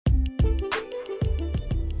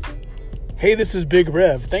Hey, this is Big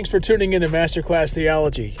Rev. Thanks for tuning in to Masterclass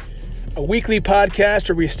Theology, a weekly podcast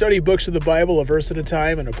where we study books of the Bible a verse at a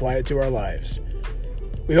time and apply it to our lives.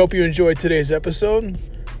 We hope you enjoyed today's episode.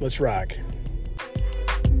 Let's rock.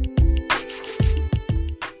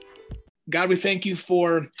 God, we thank you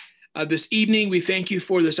for this evening. We thank you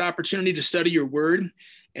for this opportunity to study your word.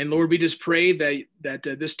 And Lord, we just pray that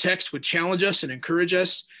this text would challenge us and encourage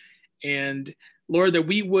us. And Lord, that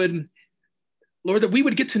we would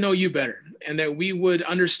get to know you better, and that we would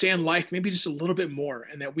understand life maybe just a little bit more,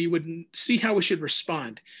 and that we would see how we should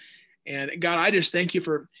respond. And God, I just thank you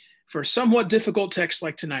for somewhat difficult texts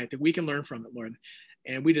like tonight, that we can learn from it, Lord.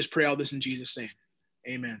 And we just pray all this in Jesus' name.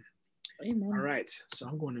 Amen. Amen. All right. So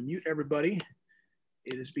I'm going to mute everybody.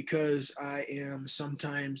 It is because I am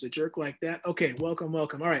sometimes a jerk like that. Okay. Welcome. All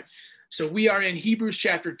right. So we are in Hebrews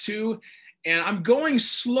chapter 2, and I'm going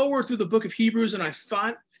slower through the book of Hebrews than I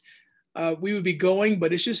thought we would be going,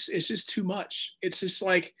 but it's just too much. It's just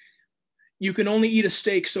like you can only eat a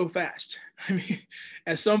steak so fast. I mean,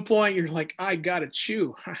 at some point you're like, I gotta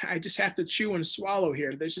chew. I just have to chew and swallow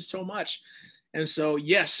here. There's just so much. And so,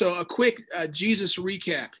 yes, so a quick Jesus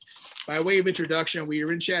recap. By way of introduction, we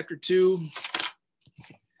are in chapter 2,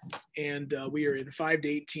 and we are in 5 to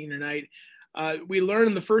 18 tonight. We learned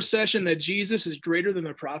in the first session that Jesus is greater than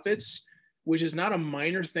the prophets, which is not a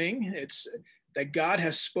minor thing. It's that God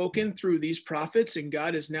has spoken through these prophets, and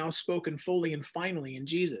God has now spoken fully and finally in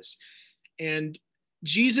Jesus. And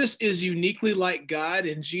Jesus is uniquely like God,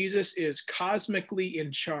 and Jesus is cosmically in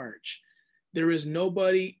charge. There is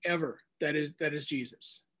nobody ever that is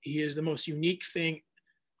Jesus. He is the most unique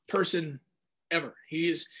person ever.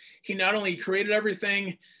 He not only created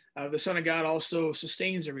everything, the Son of God also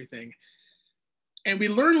sustains everything. And we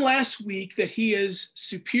learned last week that he is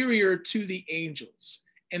superior to the angels.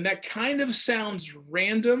 And that kind of sounds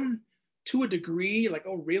random to a degree, like,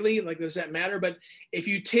 oh, really? Like, does that matter? But if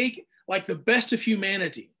you take like the best of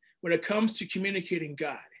humanity when it comes to communicating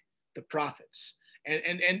God, the prophets,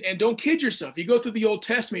 and don't kid yourself. You go through the Old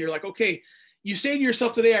Testament, you're like, okay, you say to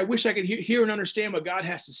yourself today, I wish I could hear and understand what God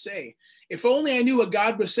has to say. If only I knew what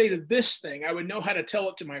God would say to this thing, I would know how to tell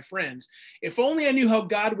it to my friends. If only I knew how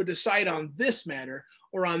God would decide on this matter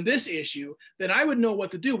or on this issue, then I would know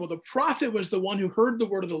what to do. Well, the prophet was the one who heard the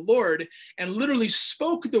word of the Lord and literally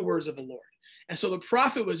spoke the words of the Lord. And so the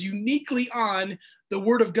prophet was uniquely on the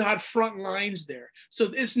word of God front lines there.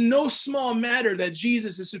 So it's no small matter that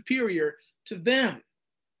Jesus is superior to them.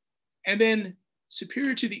 And then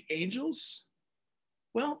superior to the angels?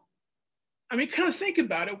 Well, I mean, kind of think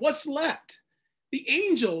about it. What's left? The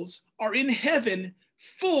angels are in heaven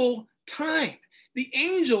full time. The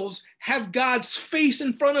angels have God's face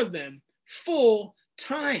in front of them full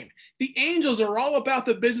time. The angels are all about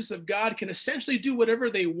the business of God, can essentially do whatever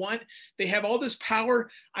they want. They have all this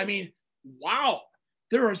power. I mean, wow,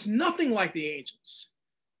 there is nothing like the angels.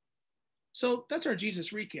 So that's our Jesus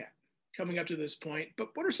recap coming up to this point. But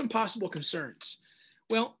what are some possible concerns?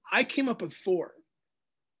 Well, I came up with 4.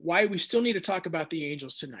 Why we still need to talk about the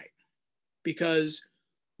angels tonight. Because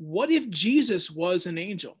what if Jesus was an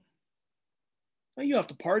angel? Well, you have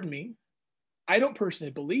to pardon me. I don't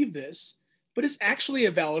personally believe this, but it's actually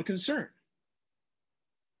a valid concern.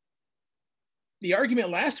 The argument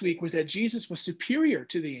last week was that Jesus was superior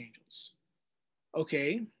to the angels.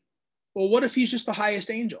 Okay, well, what if he's just the highest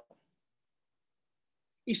angel?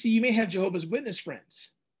 You see, you may have Jehovah's Witness friends,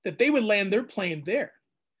 that they would land their plane there.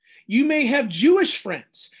 You may have Jewish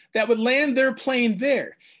friends that would land their plane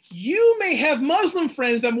there. You may have Muslim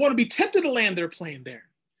friends that want to be tempted to land their plane there.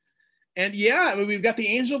 And yeah, I mean, we've got the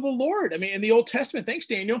angel of the Lord. I mean, in the Old Testament, thanks,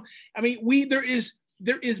 Daniel. I mean, there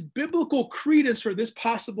is biblical credence for this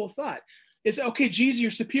possible thought. It's okay, Jesus,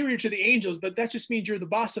 you're superior to the angels, but that just means you're the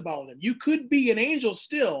boss of all of them. You could be an angel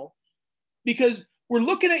still, because we're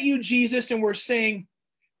looking at you, Jesus, and we're saying,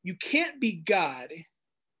 you can't be God,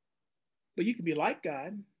 but you can be like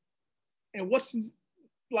God. And what's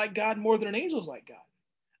like God more than an angel's like God?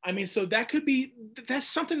 I mean, so that's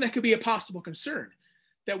something that could be a possible concern,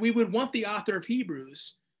 that we would want the author of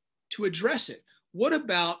Hebrews to address it. What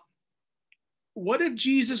if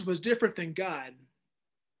Jesus was different than God,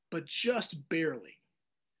 but just barely?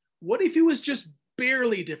 What if he was just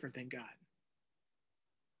barely different than God?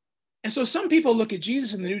 And so some people look at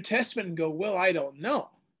Jesus in the New Testament and go, well, I don't know.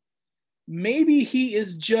 Maybe he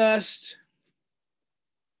is just,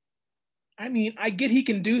 I mean, I get he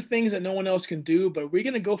can do things that no one else can do, but we're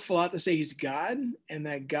going to go full out to say he's God, and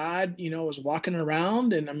that God, is walking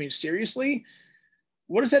around. And I mean, seriously,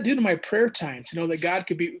 what does that do to my prayer time to know that God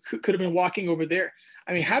could have been walking over there?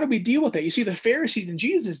 I mean, how do we deal with that? You see, the Pharisees in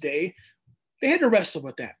Jesus' day, they had to wrestle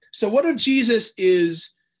with that. So what if Jesus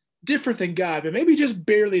is different than God, but maybe just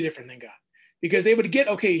barely different than God, because they would get,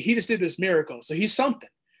 okay, he just did this miracle, so he's something.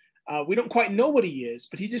 We don't quite know what he is,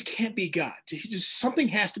 but he just can't be God. Something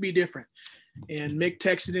has to be different. And Mick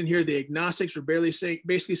texted in here, the agnostics were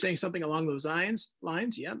basically saying something along those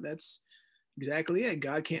lines. Yeah, that's exactly it.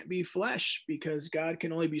 God can't be flesh because God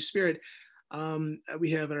can only be spirit.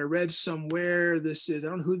 We have, and I read somewhere, this is, I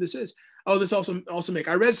don't know who this is. Oh, this also Mick.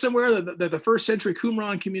 I read somewhere that the first century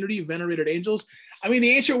Qumran community venerated angels. I mean,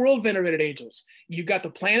 the ancient world venerated angels. You've got the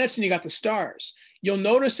planets and you got the stars. You'll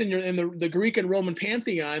notice in the Greek and Roman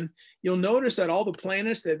pantheon, you'll notice that all the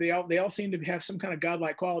planets, that they all seem to have some kind of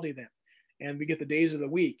godlike quality to them. And we get the days of the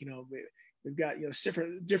week. We've got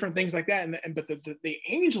different things like that. But the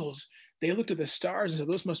angels, they looked at the stars and said,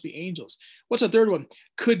 those must be angels. What's the third one?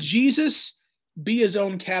 Could Jesus be his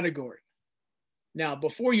own category? Now,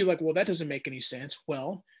 before you like, well, that doesn't make any sense.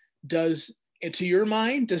 Well, to your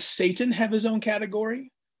mind, does Satan have his own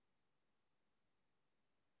category?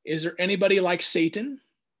 Is there anybody like Satan?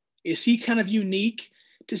 Is he kind of unique?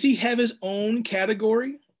 Does he have his own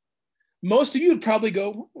category? Most of you would probably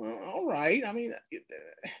go, well, all right. I mean,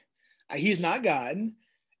 he's not God,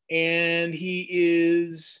 and he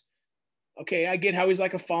is, okay, I get how he's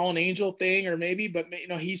like a fallen angel thing, or maybe, but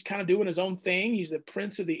he's kind of doing his own thing. He's the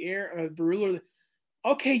prince of the air, the ruler.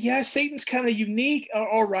 Okay, yeah, Satan's kind of unique.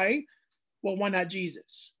 All right. Well, why not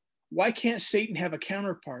Jesus? Why can't Satan have a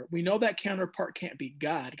counterpart? We know that counterpart can't be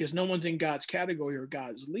God because no one's in God's category or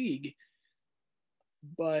God's league.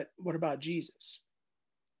 But what about Jesus?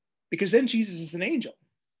 Because then Jesus is an angel.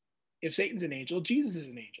 If Satan's an angel, Jesus is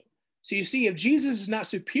an angel. So you see, if Jesus is not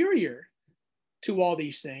superior to all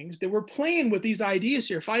these things, then we're playing with these ideas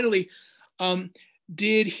here. Finally,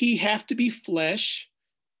 did he have to be flesh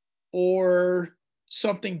or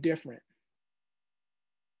something different?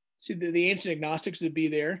 See, the ancient agnostics would be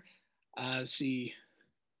there. We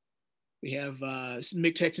have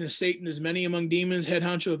Mick texting, Satan is many among demons, head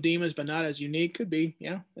honcho of demons, but not as unique. Could be,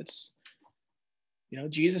 yeah. That's,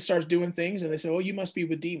 Jesus starts doing things, and they say, "Oh, you must be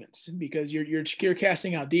with demons because you're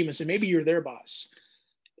casting out demons, so maybe you're their boss."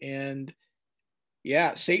 And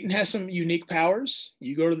yeah, Satan has some unique powers.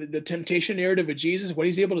 You go to the temptation narrative of Jesus, what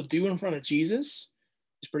he's able to do in front of Jesus.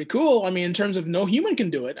 It's pretty cool. I mean, in terms of no human can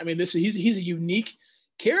do it. I mean, he's a unique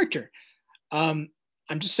character. I'm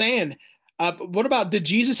just saying. What about, did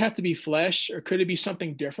Jesus have to be flesh, or could it be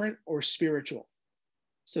something different or spiritual?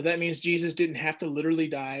 So that means Jesus didn't have to literally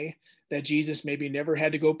die. That Jesus maybe never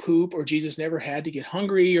had to go poop, or Jesus never had to get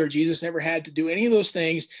hungry, or Jesus never had to do any of those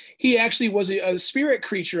things. He actually was a spirit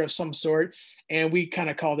creature of some sort, and we kind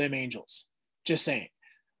of call them angels. Just saying.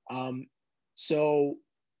 So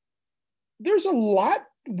there's a lot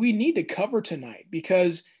we need to cover tonight,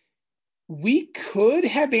 because we could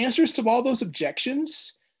have answers to all those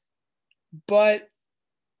objections, but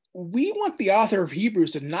we want the author of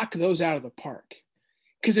Hebrews to knock those out of the park.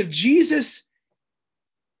 Because if Jesus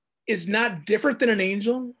is not different than an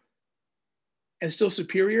angel and still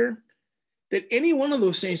superior, that any one of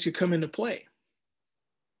those things could come into play.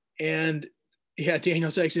 And yeah,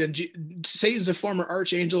 Daniel said Satan's a former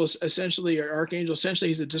archangel, essentially, or archangel. Essentially,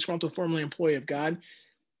 he's a disgruntled former employee of God.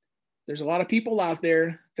 There's a lot of people out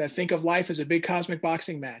there that think of life as a big cosmic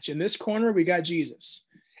boxing match. In this corner, we got Jesus.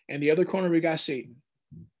 And the other corner, we got Satan.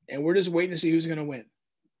 And we're just waiting to see who's going to win.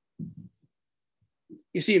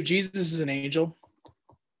 You see, if Jesus is an angel,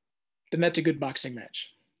 then that's a good boxing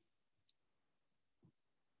match.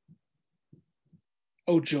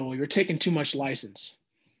 Oh, Joel, you're taking too much license.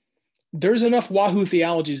 There's enough Wahoo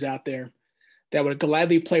theologies out there that would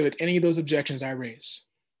gladly play with any of those objections I raise.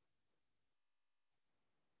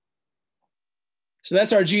 So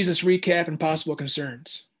that's our Jesus recap and possible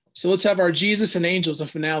concerns. So let's have our Jesus and angels, a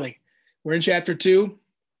finale. We're in chapter 2,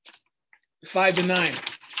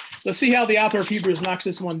 5-9. Let's see how the author of Hebrews knocks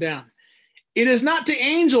this one down. It is not to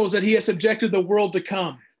angels that he has subjected the world to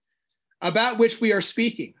come, about which we are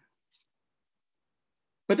speaking.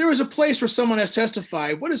 But there is a place where someone has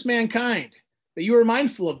testified, what is mankind, that you are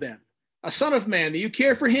mindful of them? A son of man, that you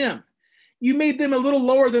care for him. You made them a little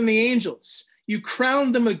lower than the angels. You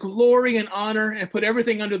crowned them with glory and honor and put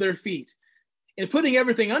everything under their feet. In putting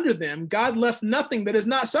everything under them, God left nothing that is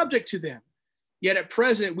not subject to them. Yet at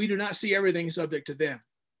present, we do not see everything subject to them.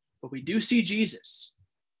 But we do see Jesus,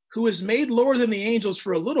 who is made lower than the angels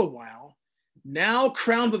for a little while, now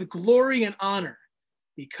crowned with glory and honor,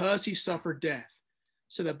 because he suffered death,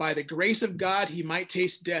 so that by the grace of God, he might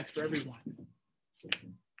taste death for everyone.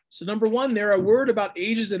 So number one, there, a word about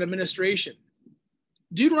ages and administration.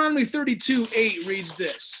 Deuteronomy 32:8 reads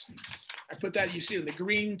this. I put that, you see it in the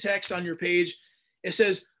green text on your page. It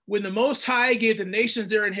says, when the Most High gave the nations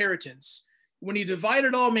their inheritance, When he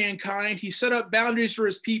divided all mankind, he set up boundaries for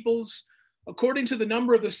his peoples. According to the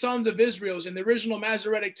number of the sons of Israel, in the original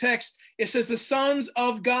Masoretic text, it says the sons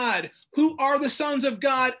of God. Who are the sons of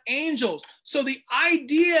God? Angels. So the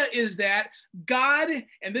idea is that God,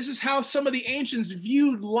 and this is how some of the ancients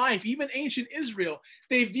viewed life, even ancient Israel,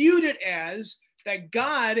 they viewed it as that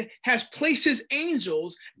God has placed his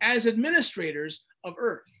angels as administrators of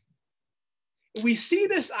earth. We see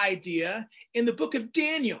this idea in the book of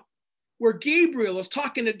Daniel, where Gabriel is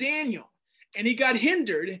talking to Daniel. And he got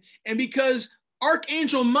hindered, and because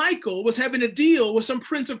Archangel Michael was having a deal with some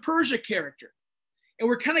Prince of Persia character. And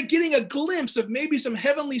we're kind of getting a glimpse of maybe some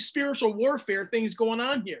heavenly spiritual warfare things going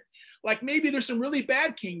on here. Like maybe there's some really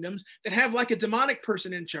bad kingdoms that have like a demonic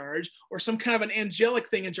person in charge or some kind of an angelic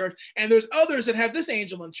thing in charge. And there's others that have this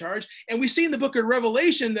angel in charge. And we see in the book of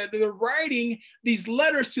Revelation that they're writing these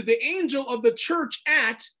letters to the angel of the church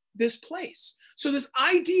at this place. So this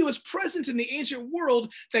idea was present in the ancient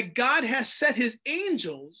world that God has set his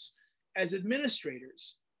angels as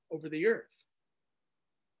administrators over the earth.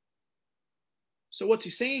 So what's he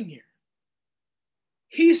saying here?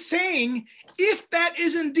 He's saying, if that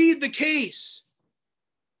is indeed the case,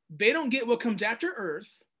 they don't get what comes after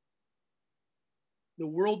earth, the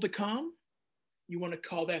world to come. You want to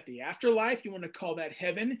call that the afterlife. You want to call that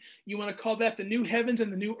heaven. You want to call that the new heavens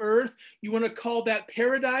and the new earth. You want to call that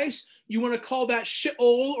paradise. You want to call that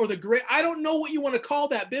Sheol or the great. I don't know what you want to call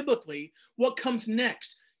that biblically. What comes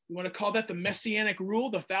next? You want to call that the messianic rule,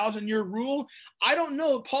 the 1,000-year rule? I don't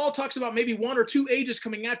know. Paul talks about maybe 1 or 2 ages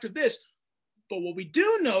coming after this. But what we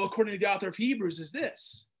do know, according to the author of Hebrews, is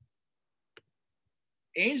this.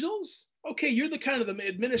 Angels? Okay, you're the kind of the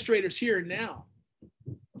administrators here and now.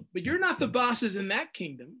 But you're not the bosses in that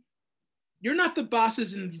kingdom. You're not the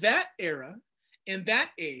bosses in that era, in that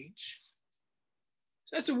age.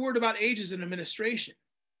 So that's a word about ages and administration.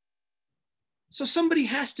 So somebody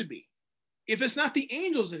has to be. If it's not the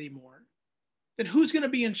angels anymore, then who's going to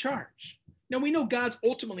be in charge? Now we know God's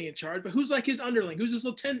ultimately in charge, but who's like his underling? Who's his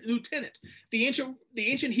lieutenant? The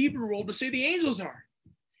ancient Hebrew world would say the angels are.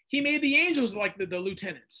 He made the angels like the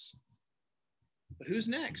lieutenants. But who's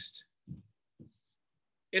next?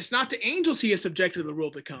 It's not the angels he has subjected to the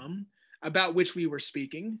world to come, about which we were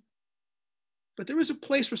speaking, but there is a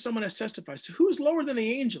place where someone has testified. So who's lower than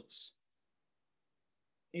the angels?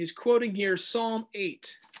 He's quoting here Psalm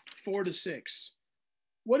 8, 4-6.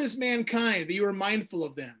 What is mankind that you are mindful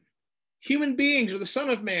of them? Human beings are the Son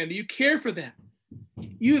of Man, that you care for them.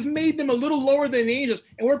 You have made them a little lower than the angels.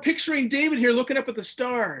 And we're picturing David here looking up at the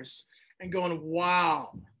stars and going,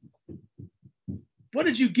 wow. What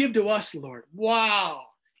did you give to us, Lord? Wow.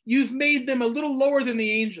 You've made them a little lower than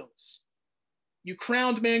the angels. You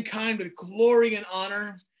crowned mankind with glory and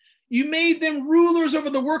honor. You made them rulers over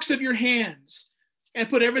the works of your hands and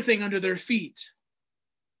put everything under their feet.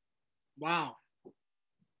 Wow.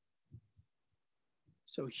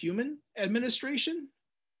 So human administration?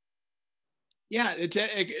 Yeah,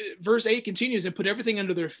 verse 8 continues, and put everything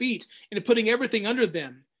under their feet, and putting everything under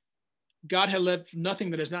them. God had left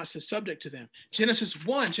nothing that is not subject to them. Genesis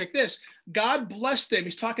 1, check this. God blessed them.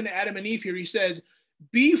 He's talking to Adam and Eve here. He said,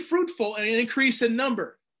 be fruitful and increase in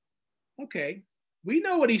number. Okay, we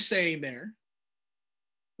know what he's saying there.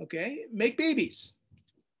 Okay, make babies.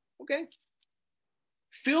 Okay.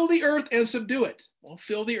 Fill the earth and subdue it. Well,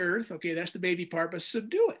 fill the earth. Okay, that's the baby part, but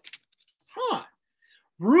subdue it. Huh.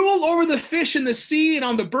 Rule over the fish in the sea and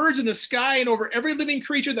on the birds in the sky and over every living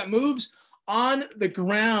creature that moves on the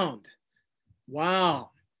ground.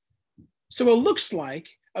 Wow. So it looks like,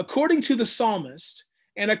 according to the psalmist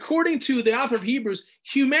and according to the author of Hebrews,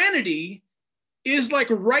 humanity is like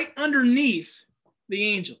right underneath the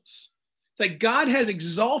angels. It's like God has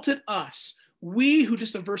exalted us. We, who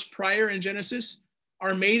just a verse prior in Genesis,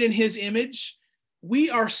 are made in his image. We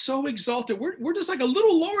are so exalted. We're just like a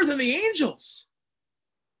little lower than the angels.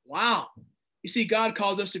 Wow. You see, God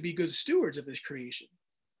calls us to be good stewards of this creation,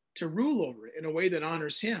 to rule over it in a way that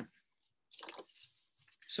honors him.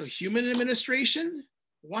 So human administration,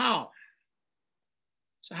 wow.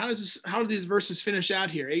 So how do these verses finish out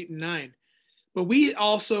here, 8 and 9? But we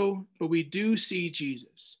do see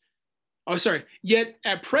Jesus. Oh, sorry. Yet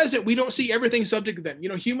at present, we don't see everything subject to them. You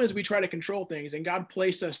know, humans, we try to control things, and God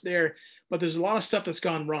placed us there, but there's a lot of stuff that's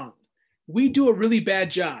gone wrong. We do a really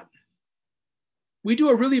bad job. We do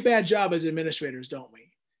a really bad job as administrators, don't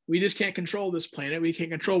we? We just can't control this planet. We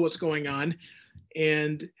can't control what's going on.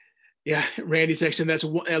 And yeah, Randy's texting, that's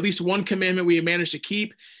at least one commandment we have managed to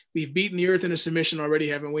keep. We've beaten the earth into submission already,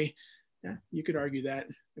 haven't we? Yeah, you could argue that.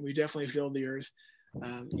 And we definitely filled the earth.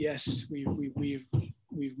 Yes, we've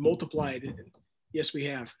multiplied. Yes, we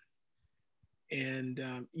have. And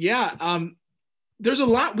there's a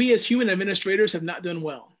lot we as human administrators have not done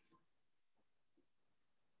well.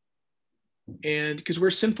 And because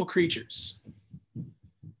we're sinful creatures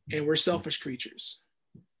and we're selfish creatures,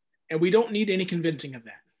 and we don't need any convincing of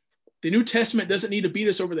that. The New Testament doesn't need to beat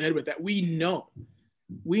us over the head with that. We know.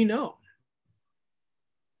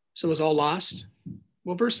 So is all lost?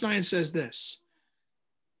 Well, verse 9 says this,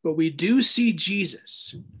 but we do see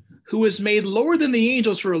Jesus, who was made lower than the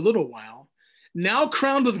angels for a little while, now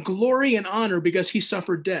crowned with glory and honor because he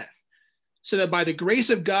suffered death, so that by the grace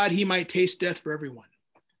of God, he might taste death for everyone.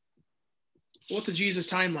 What's the Jesus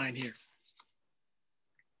timeline here?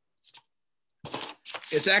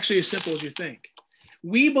 It's actually as simple as you think.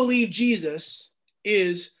 We believe Jesus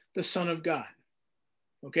is the Son of God.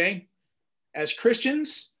 Okay? As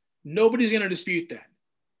Christians, nobody's going to dispute that.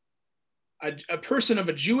 A person of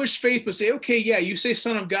a Jewish faith would say, okay, yeah, you say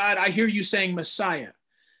Son of God. I hear you saying Messiah.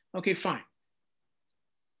 Okay, fine.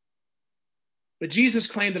 But Jesus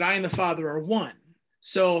claimed that I and the Father are one.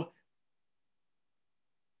 So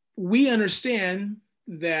we understand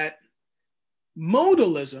that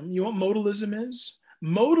modalism, you know what modalism is?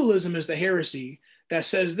 Modalism is the heresy that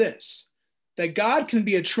says this, that God can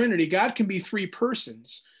be a Trinity, God can be three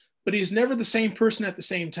persons, but he's never the same person at the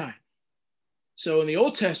same time. So in the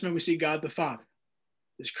Old Testament, we see God the Father,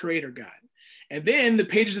 this creator God. And then the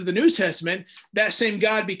pages of the New Testament, that same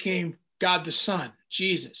God became God the Son,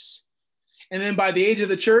 Jesus. And then by the age of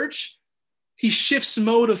the church, he shifts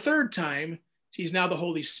mode a third time. He's now the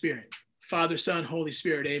Holy Spirit. Father, Son, Holy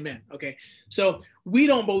Spirit, amen. Okay, so we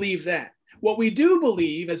don't believe that. What we do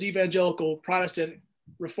believe as evangelical Protestant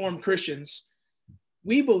Reformed Christians,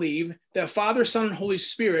 we believe that Father, Son, and Holy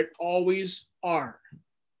Spirit always are.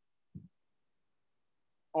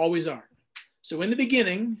 Always are. So in the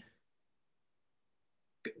beginning,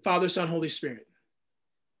 Father, Son, Holy Spirit.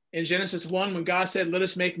 In Genesis 1, when God said, let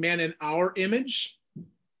us make man in our image,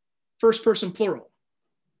 first person plural.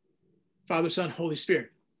 Father, Son, Holy Spirit.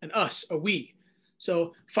 And us, a we.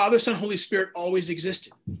 So Father, Son, Holy Spirit always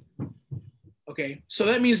existed. Okay, so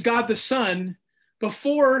that means God the Son,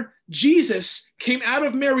 before Jesus came out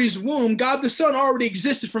of Mary's womb, God the Son already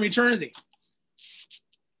existed from eternity.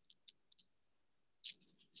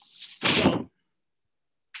 So,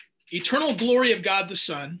 eternal glory of God the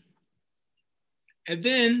Son, and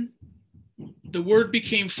then the Word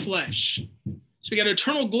became flesh. So we got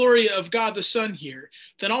eternal glory of God the Son here.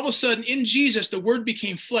 Then all of a sudden in Jesus, the Word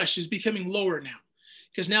became flesh, is becoming lower now,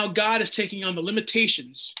 because now God is taking on the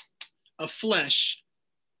limitations of flesh.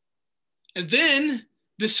 And then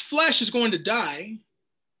this flesh is going to die.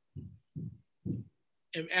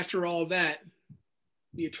 And after all that,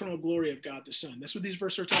 the eternal glory of God the Son. That's what these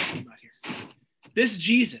verses are talking about here. This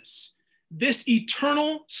Jesus, this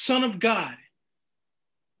eternal Son of God,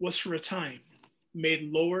 was for a time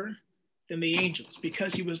made lower than the angels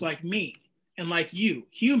because he was like me and like you,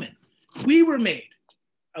 human. We were made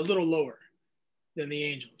a little lower than the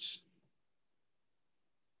angels.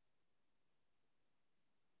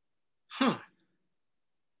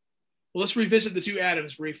 Well, let's revisit the two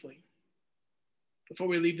Adams briefly before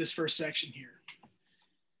we leave this first section here.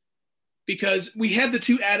 Because we have the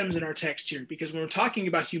two Adams in our text here, because when we're talking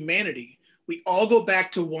about humanity, we all go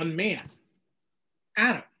back to one man,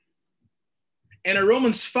 Adam. And in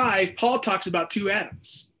Romans 5, Paul talks about two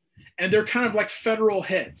Adams, and they're kind of like federal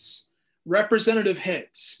heads, representative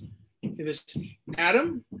heads. This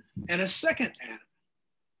Adam and a second Adam,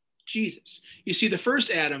 Jesus. You see, the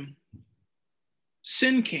first Adam,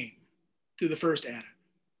 sin came through the first Adam.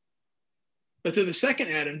 But through the second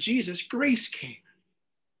Adam, Jesus, grace came.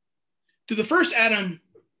 Through the first Adam,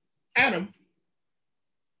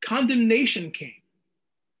 condemnation came.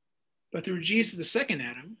 But through Jesus, the second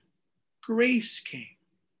Adam, grace came.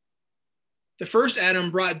 The first Adam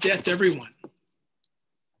brought death to everyone.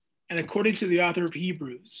 And according to the author of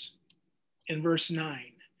Hebrews, in verse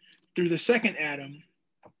 9, through the second Adam,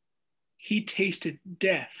 he tasted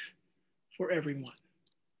death for everyone.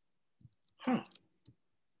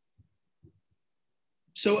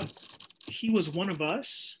 So he was one of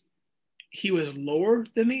us. He was lower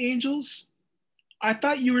than the angels. I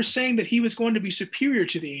thought you were saying that he was going to be superior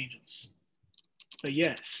to the angels. But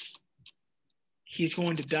yes, he's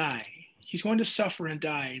going to die. He's going to suffer and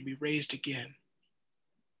die and be raised again.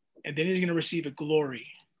 And then he's going to receive a glory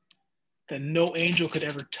that no angel could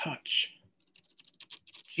ever touch.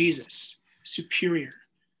 Jesus, superior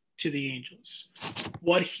to the angels.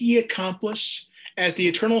 What he accomplished as the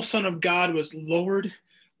eternal Son of God was lowered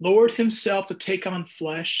himself to take on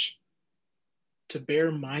flesh, to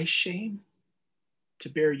bear my shame, to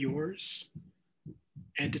bear yours,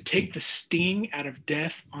 and to take the sting out of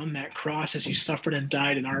death on that cross as he suffered and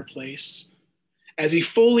died in our place. As he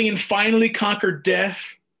fully and finally conquered death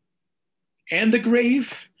and the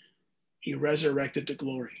grave, he resurrected to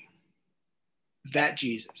glory. That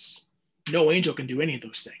Jesus. No angel can do any of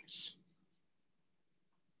those things.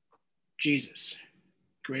 Jesus,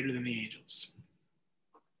 greater than the angels.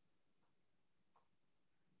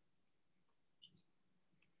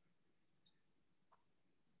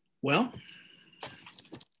 Well,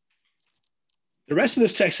 the rest of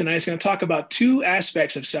this text tonight is going to talk about two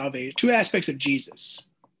aspects of salvation, two aspects of Jesus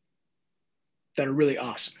that are really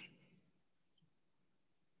awesome.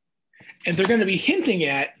 And they're going to be hinting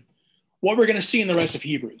at what we're going to see in the rest of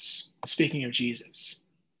Hebrews, speaking of Jesus.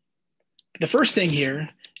 The first thing here,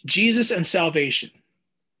 Jesus and salvation,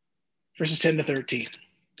 verses 10 to 13.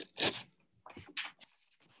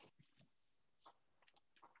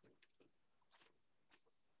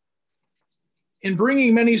 In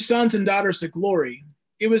bringing many sons and daughters to glory,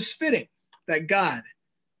 it was fitting that God,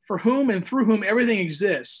 for whom and through whom everything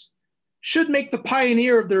exists, should make the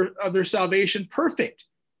pioneer of their salvation perfect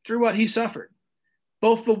through what he suffered.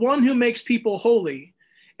 Both the one who makes people holy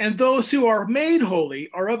and those who are made holy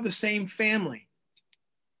are of the same family.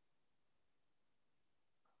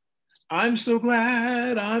 I'm so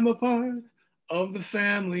glad I'm a part of the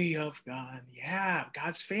family of God. Yeah,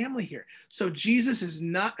 God's family here. So Jesus is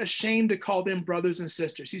not ashamed to call them brothers and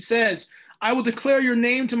sisters. He says, I will declare your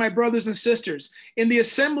name to my brothers and sisters. In the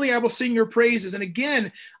assembly, I will sing your praises. And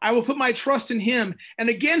again, I will put my trust in him. And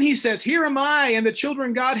again, he says, here am I and the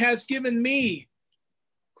children God has given me.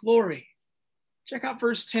 Glory. Check out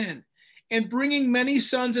verse 10. And bringing many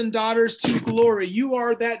sons and daughters to glory. You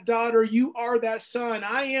are that daughter. You are that son.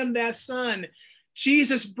 I am that son.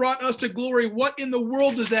 Jesus brought us to glory. What in the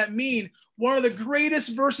world does that mean? One of the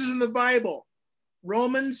greatest verses in the Bible,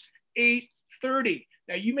 Romans 8:30.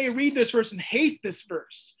 Now, you may read this verse and hate this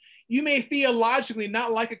verse. You may theologically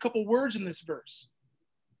not like a couple words in this verse.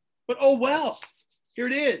 But oh well, here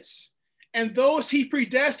it is. And those he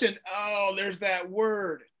predestined, oh, there's that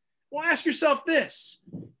word. Well, ask yourself this.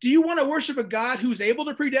 Do you want to worship a God who's able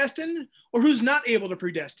to predestine or who's not able to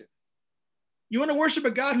predestine? You want to worship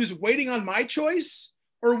a God who's waiting on my choice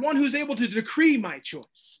or one who's able to decree my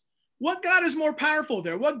choice? What God is more powerful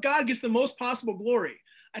there? What God gets the most possible glory?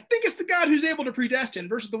 I think it's the God who's able to predestine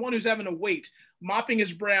versus the one who's having to wait, mopping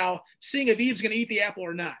his brow, seeing if Eve's going to eat the apple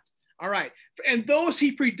or not. All right. And those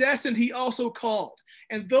he predestined, he also called.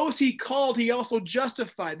 And those he called, he also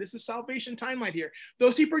justified. This is salvation timeline here.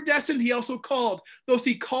 Those he predestined, he also called. Those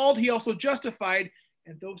he called, he also justified.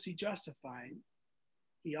 And those he justified,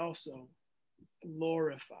 he also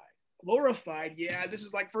glorified. Glorified, yeah, this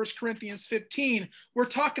is like 1 Corinthians 15. We're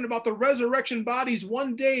talking about the resurrection bodies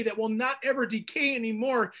one day that will not ever decay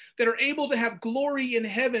anymore, that are able to have glory in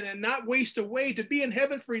heaven and not waste away, to be in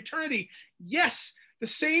heaven for eternity. Yes, the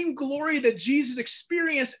same glory that Jesus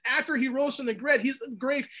experienced after he rose from the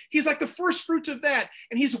grave. He's like the first fruits of that,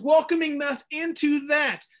 and he's welcoming us into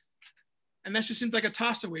that. And that just seems like a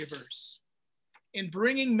toss-away verse. In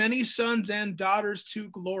bringing many sons and daughters to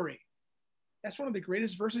glory. That's one of the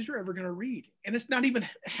greatest verses you're ever going to read. And it's not even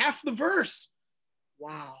half the verse.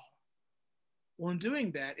 Wow. Well, in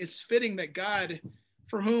doing that, it's fitting that God,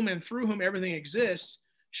 for whom and through whom everything exists,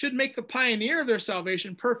 should make the pioneer of their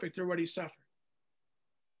salvation perfect through what he suffered.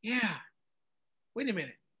 Yeah. Wait a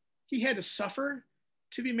minute. He had to suffer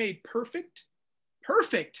to be made perfect?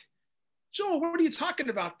 Perfect? Joel, what are you talking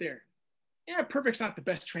about there? Yeah, perfect's not the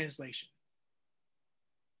best translation.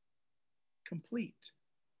 Complete.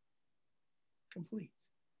 Complete.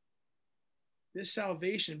 This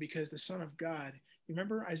salvation, because the Son of God,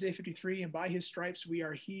 remember Isaiah 53, and by his stripes we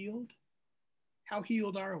are healed. How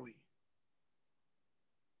healed are we?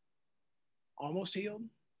 Almost healed?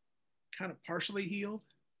 Kind of partially healed?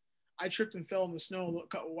 I tripped and fell in the snow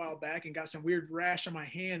a while back and got some weird rash on my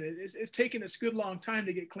hand. It's taken its good long time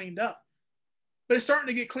to get cleaned up, but it's starting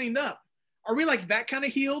to get cleaned up. Are we like that kind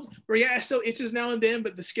of healed where, yeah, it still itches now and then,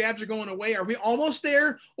 but the scabs are going away? Are we almost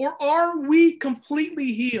there, or are we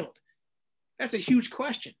completely healed? That's a huge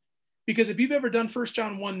question, because if you've ever done 1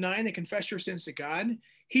 John 1:9 and confess your sins to God,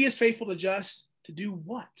 he is faithful to just to do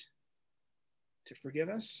what? To forgive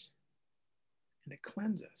us and to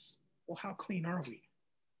cleanse us. Well, how clean are we?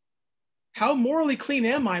 How morally clean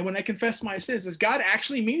am I when I confess my sins? Does God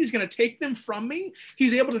actually mean he's going to take them from me?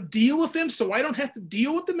 He's able to deal with them so I don't have to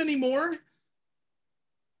deal with them anymore?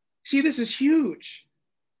 See, this is huge.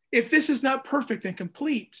 If this is not perfect and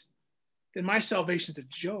complete, then my salvation is a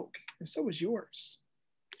joke, and so is yours.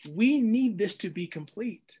 We need this to be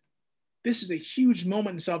complete. This is a huge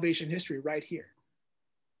moment in salvation history right here.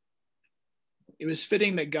 It was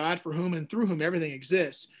fitting that God, for whom and through whom everything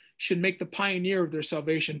exists, should make the pioneer of their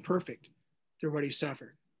salvation perfect through what he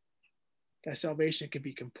suffered. That salvation can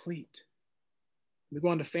be complete. We go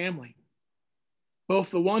on to family.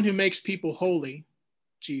 Both the one who makes people holy,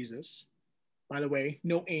 Jesus, by the way,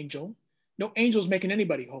 no angel's making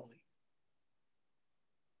anybody holy.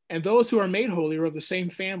 And those who are made holy are of the same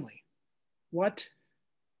family. What?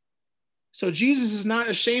 So Jesus is not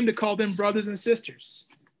ashamed to call them brothers and sisters.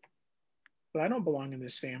 But I don't belong in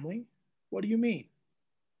this family. What do you mean?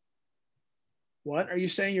 What? Are you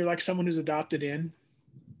saying you're like someone who's adopted in?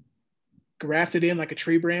 Grafted in like a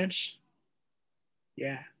tree branch?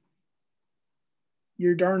 Yeah.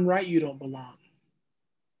 You're darn right you don't belong.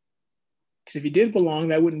 Because if you did belong,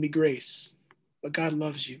 that wouldn't be grace. But God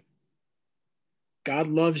loves you. God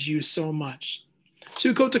loves you so much. So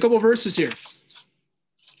we quote a couple of verses here.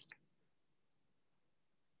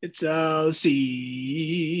 It's, let's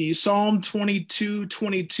see, Psalm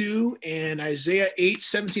 22:22 and Isaiah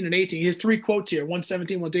 8:17 and 18. He has three quotes here,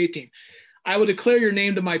 1:17, 1:18. I will declare your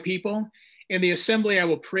name to my people. In the assembly, I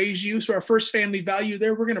will praise you. So our first family value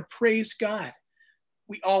there, we're going to praise God.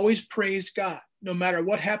 We always praise God. No matter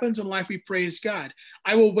what happens in life, we praise God.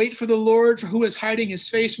 I will wait for the Lord, for who is hiding his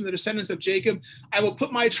face from the descendants of Jacob. I will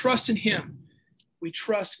put my trust in him. We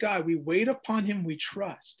trust God. We wait upon him. We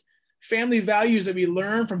trust. Family values that we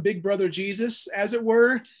learn from Big Brother Jesus, as it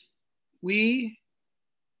were, we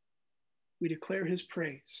declare his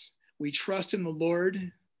praise. We trust in the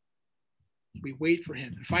Lord. We wait for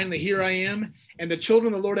him. And finally, here I am, and the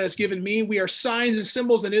children the Lord has given me. We are signs and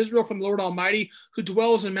symbols in Israel from the Lord Almighty, who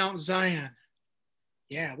dwells in Mount Zion.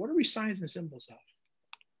 Yeah, what are we signs and symbols of?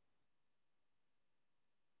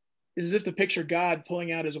 It's as if to picture God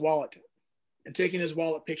pulling out his wallet and taking his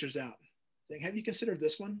wallet pictures out, saying, have you considered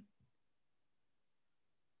this one?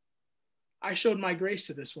 I showed my grace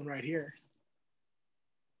to this one right here.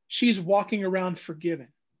 She's walking around forgiven.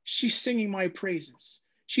 She's singing my praises.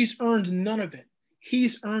 She's earned none of it.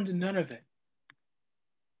 He's earned none of it.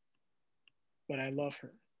 But I love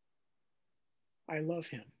her. I love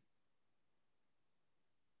him.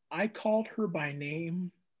 I called her by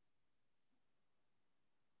name.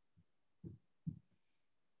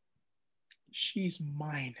 She's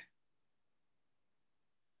mine.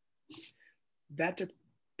 That's a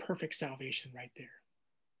perfect salvation right there.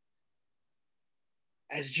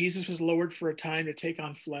 As Jesus was lowered for a time to take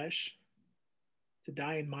on flesh, to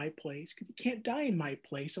die in my place, because he can't die in my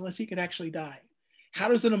place unless he could actually die. How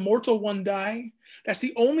does an immortal one die? That's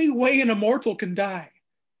the only way an immortal can die.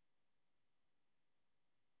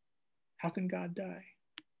 How can God die?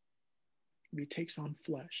 He takes on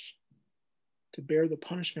flesh to bear the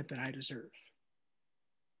punishment that I deserve.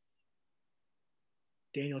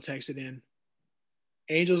 Daniel texted in,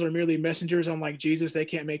 angels are merely messengers. Unlike Jesus, they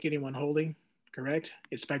can't make anyone holy. Correct?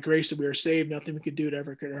 It's by grace that we are saved. Nothing we could do to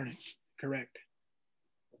ever could earn it. Correct.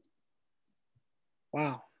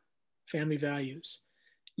 Wow. Family values.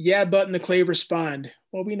 Yeah, but and the clave respond.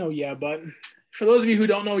 Well, we know yeah, but. For those of you who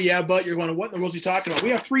don't know yeah, but, you're going, what in the world is he talking about? We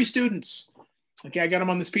have three students. Okay, I got them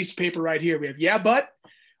on this piece of paper right here. We have yeah, but,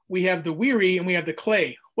 we have the weary, and we have the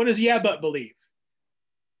clay. What does yeah, but believe?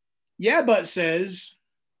 Yeah, but says,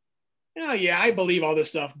 oh, yeah, I believe all this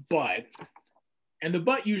stuff, but. And the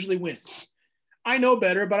but usually wins. I know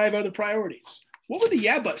better, but I have other priorities. What would the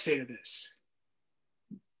yeah, but say to this?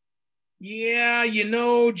 Yeah, you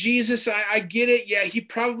know, Jesus, I get it. Yeah, he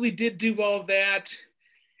probably did do all that.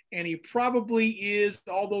 And he probably is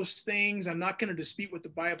all those things. I'm not going to dispute what the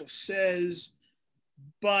Bible says,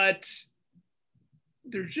 but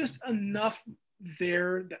there's just enough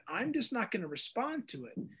there that I'm just not going to respond to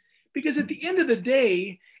it. Because at the end of the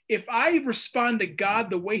day, if I respond to God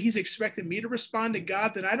the way he's expected me to respond to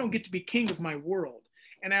God, then I don't get to be king of my world.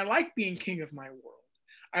 And I like being king of my world.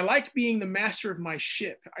 I like being the master of my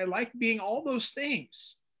ship. I like being all those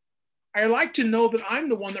things. I like to know that I'm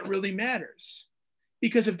the one that really matters.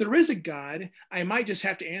 Because if there is a God, I might just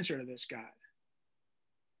have to answer to this God.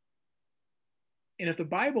 And if the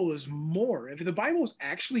Bible is more, if the Bible is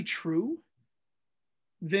actually true,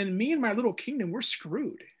 then me and my little kingdom, we're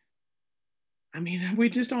screwed. I mean, we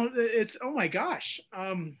just don't, it's, oh my gosh.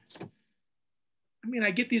 I mean, I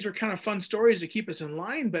get these are kind of fun stories to keep us in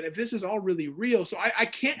line, but if this is all really real, so I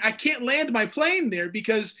can't land my plane there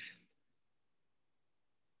because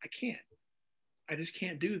I just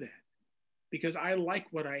can't do that. Because I like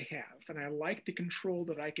what I have and I like the control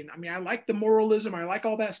that I can. I mean, I like the moralism. I like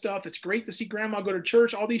all that stuff. It's great to see grandma go to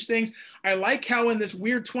church, all these things. I like how in this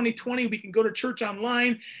weird 2020, we can go to church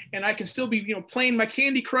online and I can still be, you know, playing my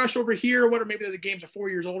Candy Crush over here, or whatever. Maybe there's a games are 4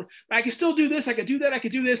 years old, but I can still do this. I could do that. I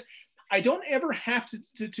could do this. I don't ever have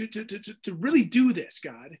to really do this,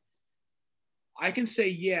 God. I can say,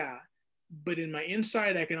 yeah, But in my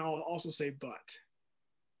inside, I can also say, but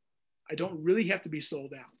I don't really have to be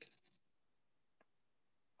sold out.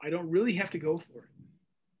 I don't really have to go for it.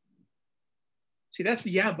 See, that's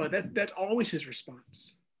the yeah, but that's always his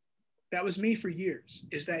response. That was me for years.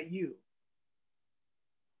 Is that you?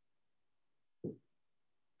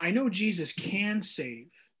 I know Jesus can save,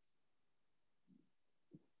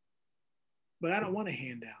 but I don't want a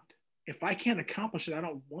handout. If I can't accomplish it, I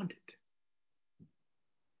don't want it.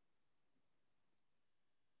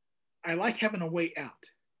 I like having a way out.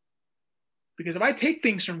 Because if I take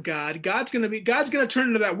things from God, God's gonna turn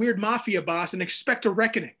into that weird mafia boss and expect a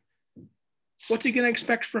reckoning. What's he gonna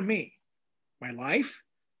expect from me? My life,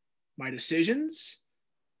 my decisions,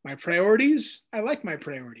 my priorities. I like my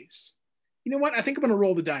priorities. You know what? I think I'm gonna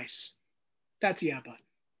roll the dice. That's yeah, bud.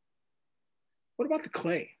 What about the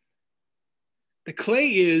clay? The clay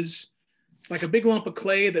is like a big lump of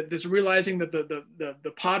clay that's realizing that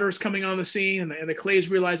the potter is coming on the scene, and the clay is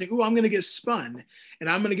realizing, oh, I'm going to get spun, and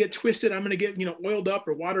I'm going to get twisted, I'm going to get oiled up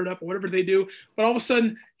or watered up or whatever they do. But all of a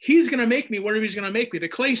sudden, he's going to make me whatever he's going to make me. The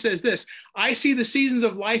clay says this: I see the seasons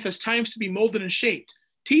of life as times to be molded and shaped.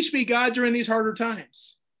 Teach me, God, during these harder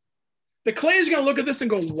times. The clay is going to look at this and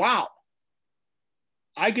go, wow,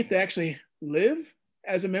 I get to actually live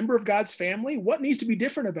as a member of God's family. What needs to be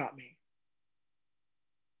different about me?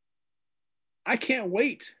 I can't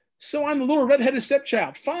wait. So I'm the little redheaded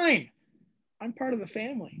stepchild. Fine. I'm part of the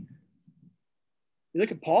family. You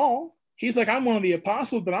look at Paul. He's like, I'm one of the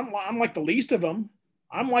apostles, but I'm like the least of them.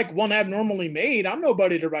 I'm like one abnormally made. I'm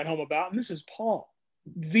nobody to write home about. And this is Paul.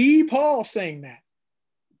 The Paul saying that.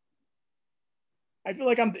 I feel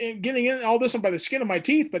like I'm getting in all this by the skin of my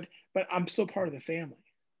teeth, but I'm still part of the family.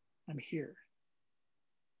 I'm here.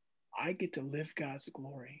 I get to live God's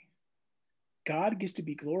glory. God gets to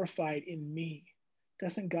be glorified in me.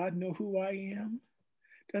 Doesn't God know who I am?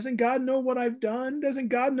 Doesn't God know what I've done? Doesn't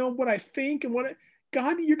God know what I think and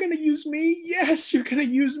God, you're going to use me? Yes, you're going to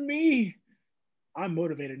use me. I'm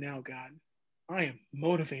motivated now, God. I am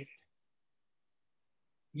motivated.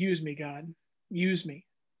 Use me, God. Use me.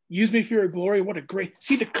 Use me for your glory. What a great...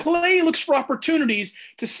 See, the clay looks for opportunities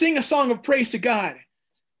to sing a song of praise to God.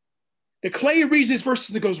 The clay reads these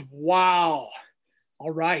verses and goes, wow.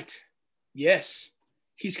 All right. Yes.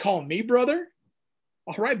 He's calling me brother.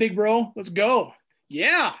 All right, big bro. Let's go.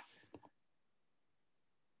 Yeah.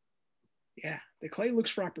 Yeah. The clay looks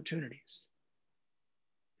for opportunities.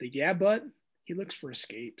 The yeah, but he looks for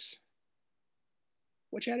escapes.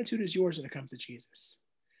 Which attitude is yours when it comes to Jesus?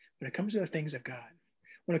 When it comes to the things of God?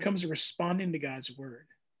 When it comes to responding to God's word?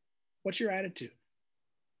 What's your attitude?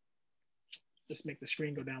 Let's make the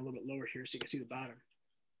screen go down a little bit lower here so you can see the bottom.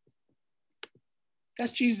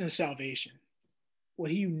 That's Jesus' salvation. What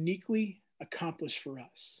he uniquely accomplished for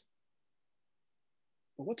us.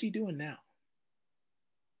 But what's he doing now?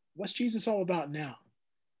 What's Jesus all about now?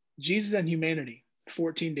 Jesus and humanity,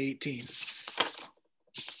 14 to 18.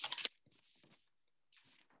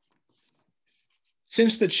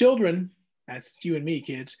 Since the children, that's you and me,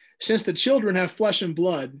 kids, since the children have flesh and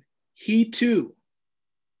blood, he too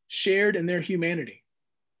shared in their humanity,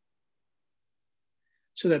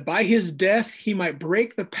 so that by his death he might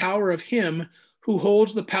break the power of him who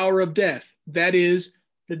holds the power of death, that is,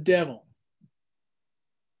 the devil.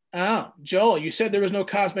 Oh, Joel, you said there was no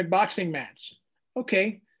cosmic boxing match.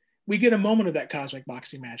 Okay, we get a moment of that cosmic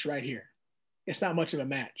boxing match right here. It's not much of a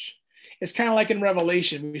match. It's kind of like in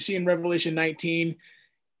Revelation. We see in Revelation 19,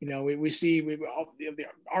 we see all the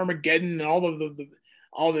Armageddon and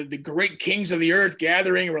all the great kings of the earth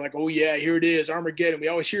gathering. And we're like, oh yeah, here it is, Armageddon. We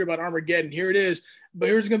always hear about Armageddon. Here it is. But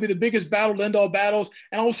here's going to be the biggest battle to end all battles.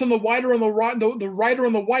 And all of a sudden, the rider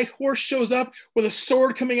on the white horse shows up with a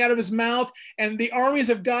sword coming out of his mouth, and the armies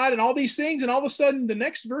of God and all these things. And all of a sudden, the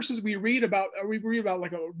next verses we read about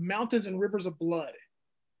like mountains and rivers of blood.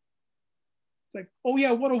 It's like, oh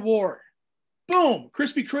yeah, what a war. Boom,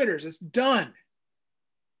 crispy critters. It's done.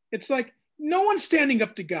 It's like no one's standing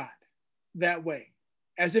up to God that way,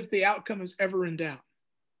 as if the outcome is ever in doubt.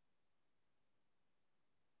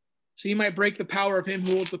 So you might break the power of him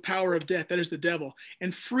who holds the power of death, that is the devil,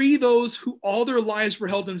 and free those who all their lives were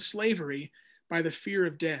held in slavery by the fear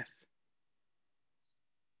of death.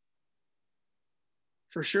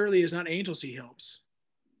 For surely it is not angels he helps,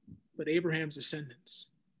 but Abraham's descendants.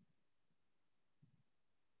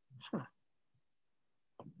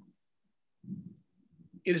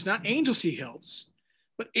 It is not angels he helps,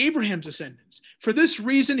 but Abraham's descendants. For this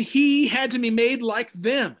reason, he had to be made like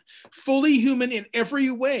them, fully human in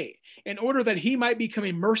every way, in order that he might become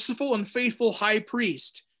a merciful and faithful high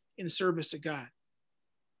priest in service to God,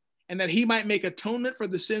 and that he might make atonement for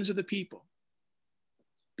the sins of the people.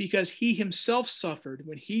 because he himself suffered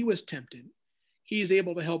when he was tempted, he is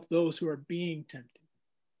able to help those who are being tempted.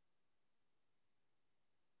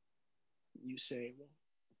 You say, well,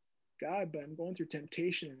 God, but I'm going through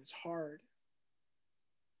temptation and it's hard.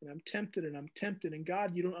 And I'm tempted and I'm tempted. And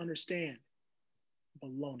God, you don't understand.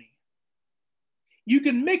 Baloney. You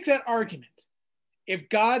can make that argument if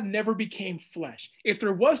God never became flesh. If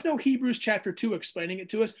there was no Hebrews chapter 2 explaining it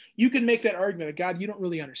to us, you can make that argument that God, you don't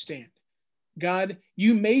really understand. God,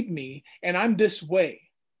 you made me and I'm this way.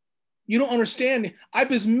 You don't understand. I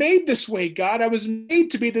was made this way, God. I was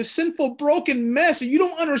made to be this sinful, broken mess. And you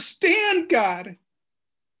don't understand, God.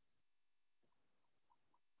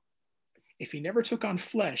 If he never took on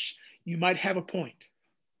flesh, you might have a point.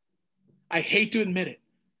 I hate to admit it,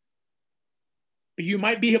 but you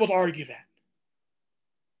might be able to argue that,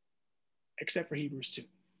 except for Hebrews 2.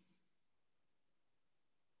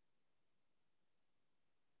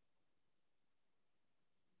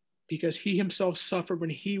 Because he himself suffered when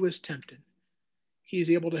he was tempted, he is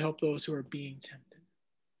able to help those who are being tempted.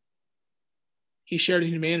 He shared in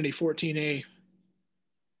humanity, 14a.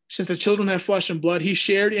 Since the children have flesh and blood, he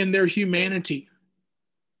shared in their humanity.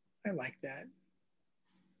 I like that.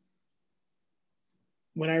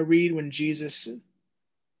 When I read when Jesus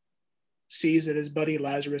sees that his buddy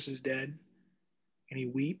Lazarus is dead and he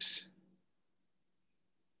weeps,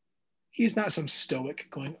 he's not some stoic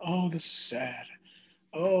going, oh, this is sad.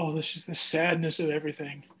 Oh, this is the sadness of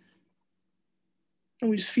everything.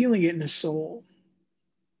 No, he's feeling it in his soul.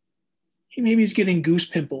 Maybe he's getting goose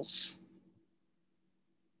pimples.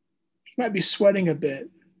 He might be sweating a bit.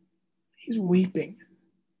 He's weeping.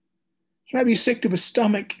 He might be sick to his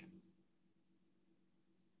stomach.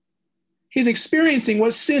 He's experiencing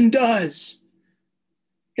what sin does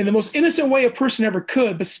in the most innocent way a person ever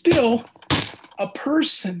could, but still a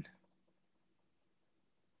person.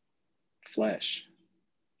 Flesh.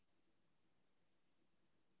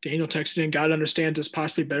 Daniel texted in, God understands us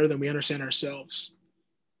possibly better than we understand ourselves.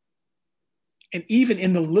 And even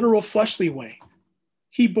in the literal fleshly way,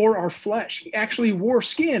 he bore our flesh. He actually wore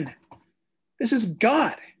skin. This is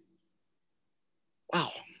God.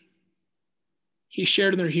 Wow. He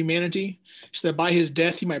shared in their humanity so that by his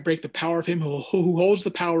death he might break the power of him who holds the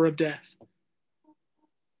power of death.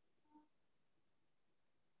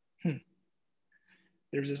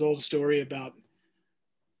 There's this old story about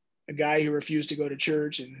a guy who refused to go to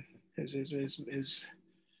church, and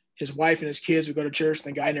his wife and his kids would go to church,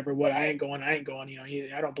 and the guy never would. I ain't going. You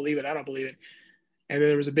know, I don't believe it. And then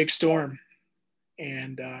there was a big storm,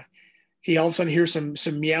 and he all of a sudden hears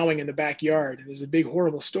some meowing in the backyard. And there's a big,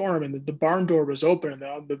 horrible storm, and the barn door was open,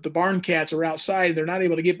 and the barn cats are outside. They're not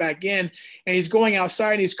able to get back in, and he's going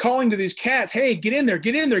outside, and he's calling to these cats, hey, get in there,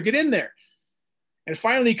 get in there, get in there. And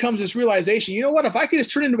finally comes this realization, you know what, if I could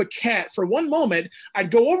just turn into a cat for one moment,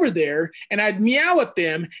 I'd go over there and I'd meow at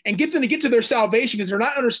them and get them to get to their salvation, because they're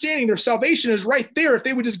not understanding their salvation is right there if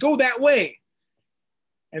they would just go that way.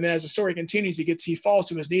 And then as the story continues, he falls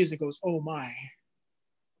to his knees and goes, oh my,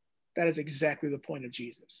 that is exactly the point of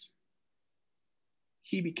Jesus.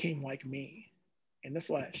 He became like me in the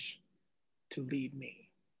flesh to lead me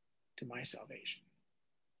to my salvation.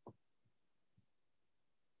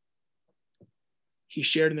 He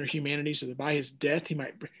shared in their humanity so that by his death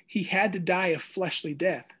he had to die a fleshly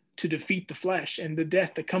death to defeat the flesh and the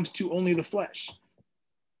death that comes to only the flesh.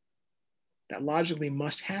 That logically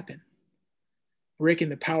must happen. Breaking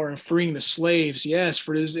the power and freeing the slaves, yes,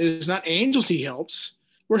 for it is not angels he helps.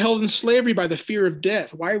 We're held in slavery by the fear of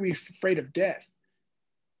death. Why are we afraid of death?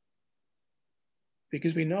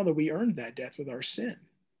 Because we know that we earned that death with our sin.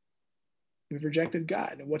 We've rejected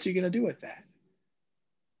God. And what's he going to do with that?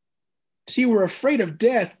 See, we're afraid of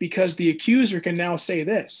death because the accuser can now say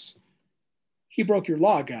this. He broke your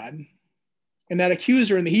law, God. And that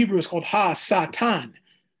accuser in the Hebrew is called Ha-Satan,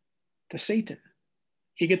 the Satan.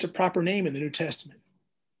 He gets a proper name in the New Testament.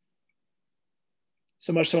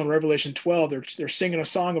 So much so in Revelation 12, they're singing a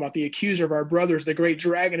song about the accuser of our brothers, the great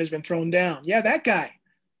dragon has been thrown down. Yeah, that guy.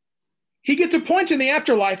 He gets a point in the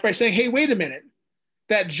afterlife by saying, hey, wait a minute.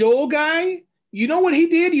 That Joel guy, you know what he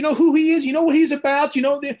did? You know who he is? You know what he's about? You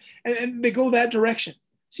know, and they go that direction.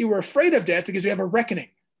 See, we're afraid of death because we have a reckoning.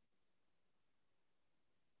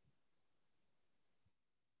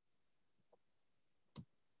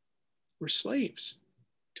 We're slaves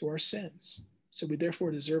to our sins. So we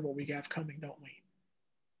therefore deserve what we have coming, don't we?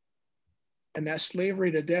 And that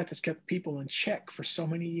slavery to death has kept people in check for so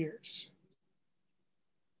many years.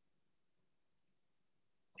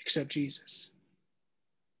 Except Jesus.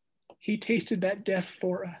 He tasted that death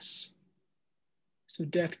for us, so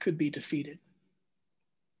death could be defeated.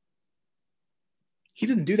 He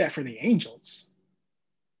didn't do that for the angels.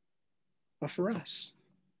 but for us.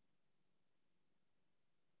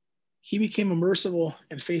 He became a merciful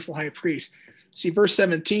and faithful high priest. See, verse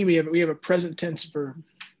 17, we have a present tense verb.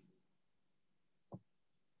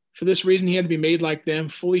 For this reason, he had to be made like them,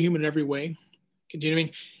 fully human in every way.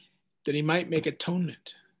 Continuing, that he might make atonement.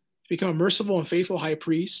 To become a merciful and faithful high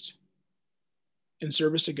priest in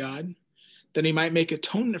service to God, that he might make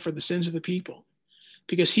atonement for the sins of the people.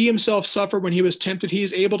 Because he himself suffered when he was tempted, he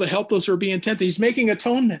is able to help those who are being tempted. He's making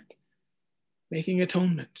atonement. Making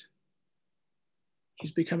atonement.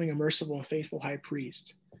 He's becoming a merciful and faithful high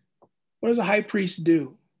priest. What does a high priest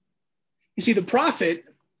do? You see, the prophet,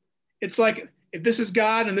 it's like, if this is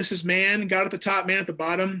God and this is man, God at the top, man at the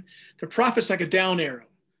bottom, the prophet's like a down arrow,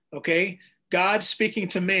 okay? God speaking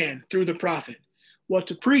to man through the prophet.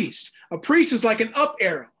 What's a priest? A priest is like an up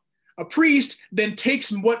arrow. A priest then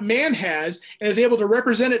takes what man has and is able to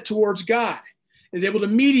represent it towards God, is able to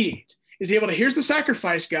mediate, is able to, here's the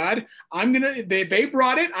sacrifice, God. They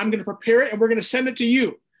brought it, I'm gonna prepare it, and we're gonna send it to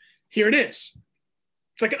you. Here it is.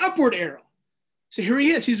 It's like an upward arrow. So here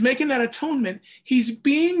he is. He's making that atonement. He's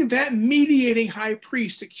being that mediating high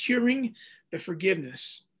priest, securing the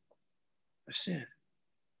forgiveness of sin,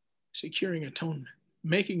 securing atonement,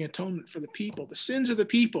 making atonement for the people, the sins of the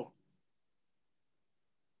people.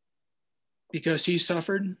 Because he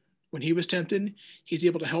suffered when he was tempted, he's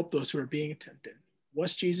able to help those who are being tempted.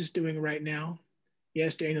 What's Jesus doing right now?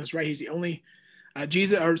 Yes, Daniel's right. He's the only,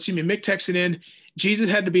 Mick texted in, Jesus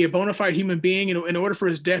had to be a bona fide human being in order for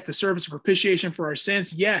his death to serve as a propitiation for our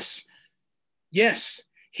sins. Yes. Yes.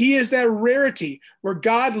 He is that rarity where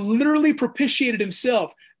God literally propitiated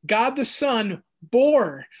himself. God the Son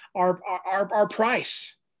bore our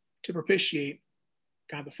price to propitiate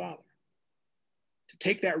God the Father. To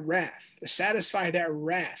take that wrath, to satisfy that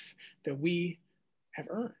wrath that we have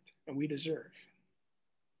earned and we deserve.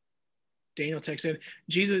 Daniel texts in,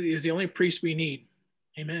 Jesus is the only priest we need.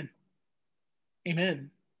 Amen. Amen.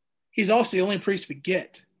 He's also the only priest we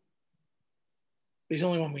get. But he's the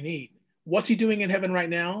only one we need. What's he doing in heaven right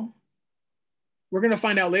now? We're going to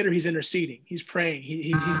find out later he's interceding. He's praying.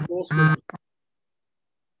 He's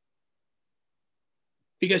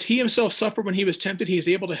because he himself suffered when he was tempted, he is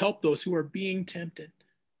able to help those who are being tempted.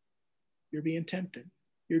 You're being tempted.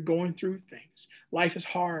 You're going through things. Life is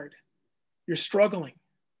hard. You're struggling.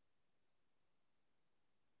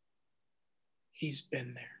 He's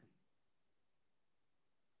been there.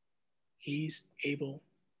 He's able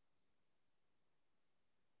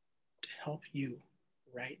to help you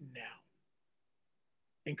right now.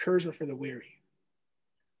 Encouragement for the weary.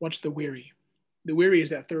 What's the weary? The weary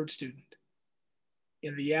is that third student. You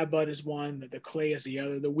know, the yeah, but is one, the clay is the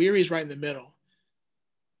other. The weary is right in the middle.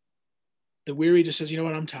 The weary just says, you know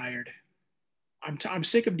what, I'm tired. I'm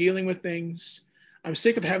sick of dealing with things. I'm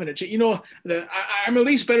sick of having to, I'm at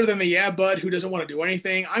least better than the yeah, but who doesn't want to do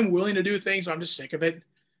anything. I'm willing to do things, but I'm just sick of it.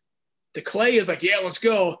 The clay is like, yeah, let's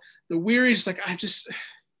go. The weary is like,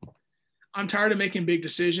 I'm tired of making big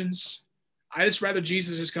decisions. I just rather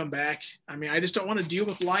Jesus has come back. I mean, I just don't want to deal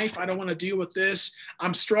with life. I don't want to deal with this.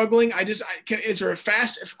 I'm struggling. Is there a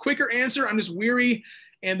quicker answer? I'm just weary.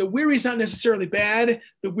 And the weary is not necessarily bad.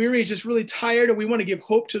 The weary is just really tired, and we want to give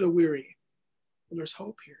hope to the weary. Well, there's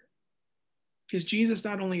hope here. Because Jesus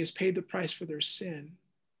not only has paid the price for their sin,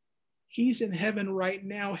 he's in heaven right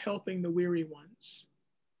now helping the weary ones,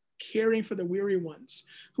 caring for the weary ones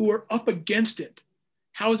who are up against it.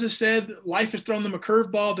 How is it said? Life has thrown them a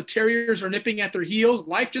curveball. The terriers are nipping at their heels.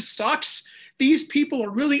 Life just sucks. These people are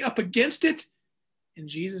really up against it. And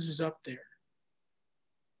Jesus is up there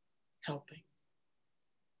helping,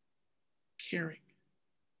 caring,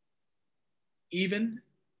 even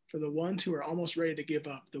for the ones who are almost ready to give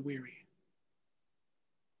up, the weary.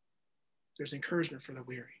 There's encouragement for the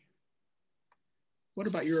weary. What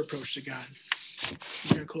about your approach to God? I'm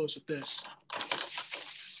going to close with this.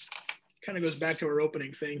 Kind of goes back to our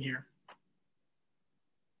opening thing here.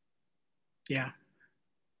 Yeah.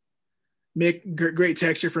 Mick, great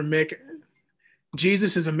text here from Mick.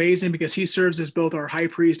 Jesus is amazing because he serves as both our high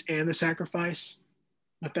priest and the sacrifice.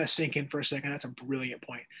 Let that sink in for a second. That's a brilliant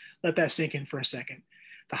point. Let that sink in for a second.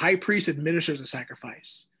 The high priest administers the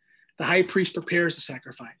sacrifice. The high priest prepares the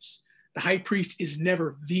sacrifice. The high priest is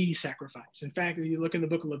never the sacrifice. In fact, if you look in the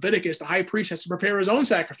book of Leviticus, the high priest has to prepare his own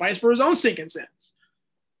sacrifice for his own stinking sins.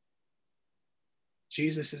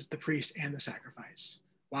 Jesus is the priest and the sacrifice.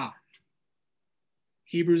 Wow.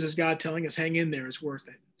 Hebrews is God telling us, hang in there, it's worth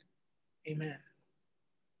it. Amen.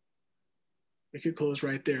 We could close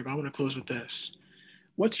right there, but I want to close with this.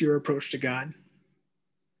 What's your approach to God?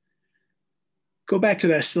 Go back to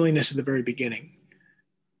that silliness at the very beginning,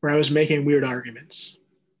 where I was making weird arguments.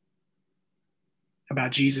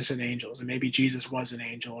 about Jesus and angels, and maybe Jesus was an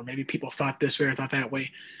angel, or maybe people thought this way or thought that way.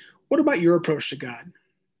 What about your approach to God?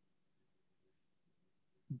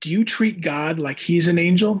 Do you treat God like he's an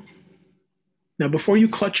angel? Now, before you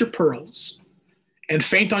clutch your pearls and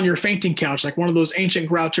faint on your fainting couch like one of those ancient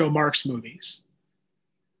Groucho Marx movies,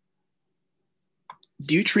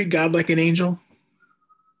 do you treat God like an angel?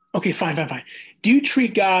 Okay, fine. Do you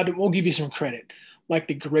treat God, we'll give you some credit, like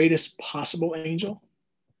the greatest possible angel?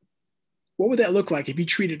 What would that look like if you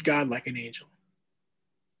treated God like an angel?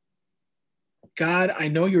 God, I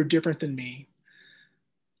know you're different than me.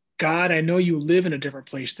 God, I know you live in a different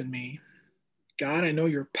place than me. God, I know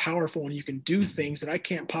you're powerful and you can do things that I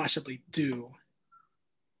can't possibly do.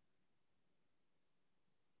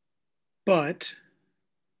 But,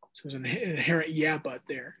 so there's an inherent yeah, but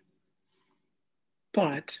there.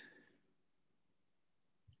 But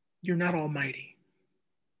you're not almighty.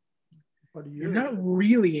 You're not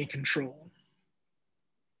really in control.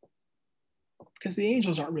 Because the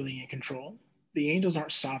angels aren't really in control. The angels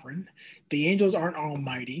aren't sovereign. The angels aren't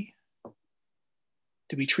almighty.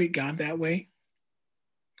 Do we treat God that way?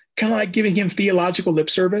 Kind of like giving him theological lip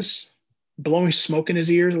service, blowing smoke in his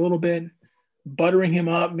ears a little bit, buttering him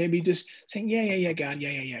up, maybe just saying, yeah, God,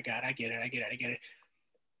 yeah, God, I get it.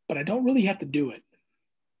 But I don't really have to do it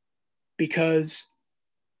because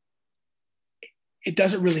it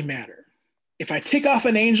doesn't really matter. If I tick off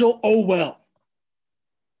an angel, oh well.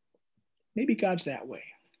 Maybe God's that way.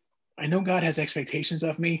 I know God has expectations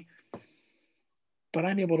of me, but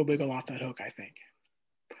I'm able to wiggle off that hook, I think.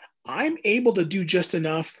 I'm able to do just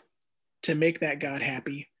enough to make that God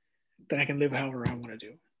happy that I can live however I want to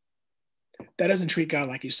do. That doesn't treat God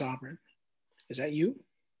like he's sovereign. Is that you?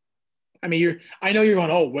 I mean, I know you're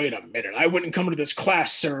going, oh, wait a minute. I wouldn't come to this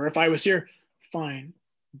class, sir, if I was here. Fine.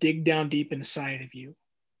 Dig down deep inside of you.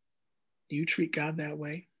 Do you treat God that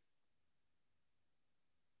way?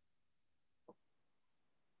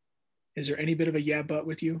 Is there any bit of a yeah, but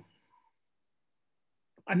with you?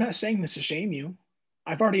 I'm not saying this to shame you.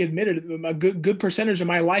 I've already admitted a good percentage of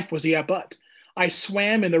my life was yeah, but. I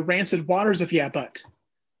swam in the rancid waters of yeah, but.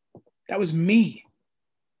 That was me.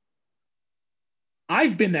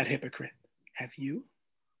 I've been that hypocrite. Have you?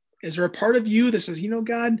 Is there a part of you that says, you know,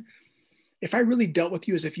 God, if I really dealt with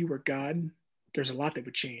you as if you were God, there's a lot that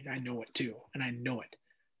would change. I know it too, and I know it.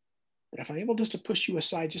 But if I'm able just to push you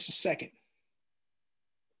aside just a second,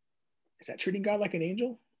 is that treating God like an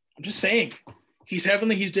angel? I'm just saying. He's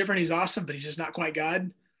heavenly, he's different, he's awesome, but he's just not quite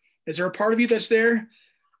God. Is there a part of you that's there?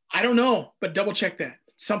 I don't know, but double check that.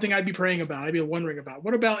 Something I'd be praying about, I'd be wondering about.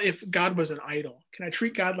 What about if God was an idol? Can I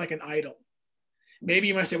treat God like an idol? Maybe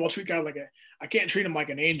you might say, well, treat God like I can't treat him like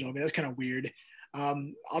an angel. I mean, that's kind of weird.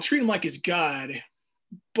 I'll treat him like his God,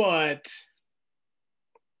 but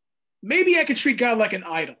maybe I could treat God like an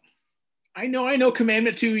idol. I know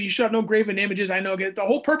commandment 2, you should have no graven images. I know the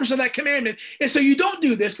whole purpose of that commandment is so you don't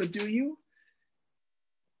do this, but do you?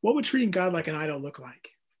 What would treating God like an idol look like?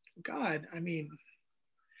 God, I mean,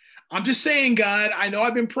 I'm just saying, God, I know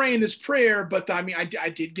I've been praying this prayer, but I mean, I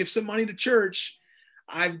did give some money to church.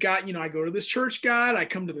 I've got, I go to this church, God, I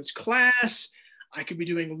come to this class. I could be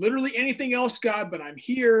doing literally anything else, God, but I'm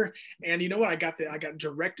here. And you know what? I got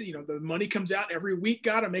directed, the money comes out every week,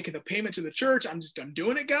 God. I'm making the payment to the church. I'm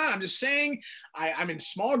doing it, God. I'm just saying, I'm in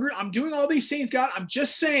small group. I'm doing all these things, God. I'm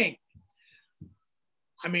just saying.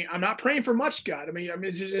 I mean, I'm not praying for much, God. I mean,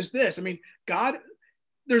 it's just this. I mean, God,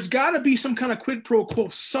 there's got to be some kind of quid pro quo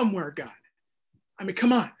somewhere, God. I mean,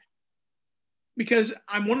 come on. Because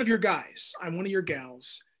I'm one of your guys. I'm one of your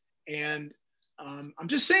gals. And I'm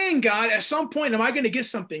just saying, God, at some point, am I going to get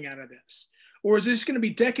something out of this? Or is this going to be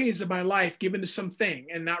decades of my life given to something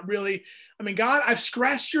and not really? I mean, God, I've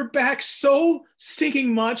scratched your back so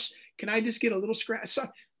stinking much. Can I just get a little scratch? So, I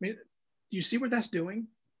mean, do you see what that's doing?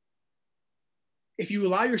 If you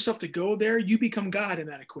allow yourself to go there, you become God in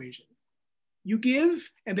that equation. You give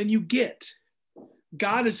and then you get.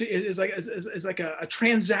 God is like a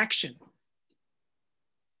transaction.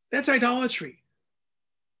 That's idolatry.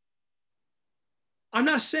 I'm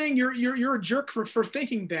not saying you're a jerk for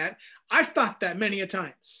thinking that. I've thought that many a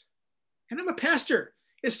times. And I'm a pastor.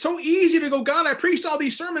 It's so easy to go, God, I preached all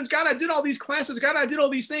these sermons. God, I did all these classes. God, I did all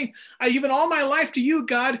these things. I've given all my life to you,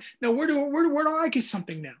 God. Now, where do I get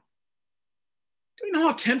something now? Do you know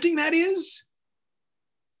how tempting that is?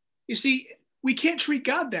 You see, we can't treat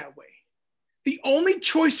God that way. The only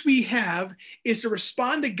choice we have is to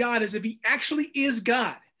respond to God as if he actually is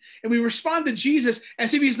God. And we respond to Jesus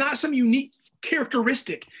as if he's not some unique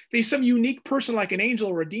characteristic, that he's some unique person like an angel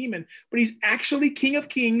or a demon, but he's actually King of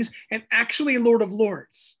Kings and actually Lord of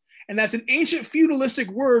Lords. And that's an ancient feudalistic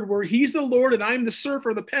word where he's the Lord and I'm the serf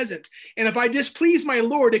or the peasant. And if I displease my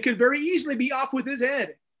Lord, it could very easily be off with his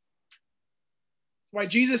head. Why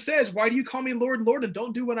Jesus says, why do you call me Lord, Lord, and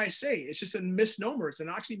don't do what I say? It's just a misnomer. It's an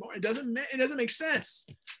oxymoron. It doesn't make sense.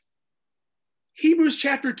 Hebrews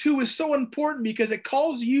chapter 2 is so important because it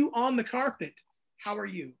calls you on the carpet. How are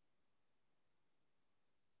you?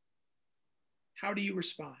 How do you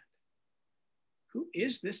respond? Who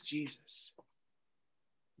is this Jesus?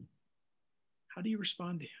 How do you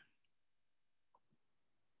respond to him?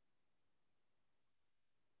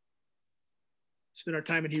 Spend our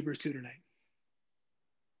time in Hebrews 2 tonight.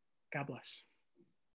 God bless.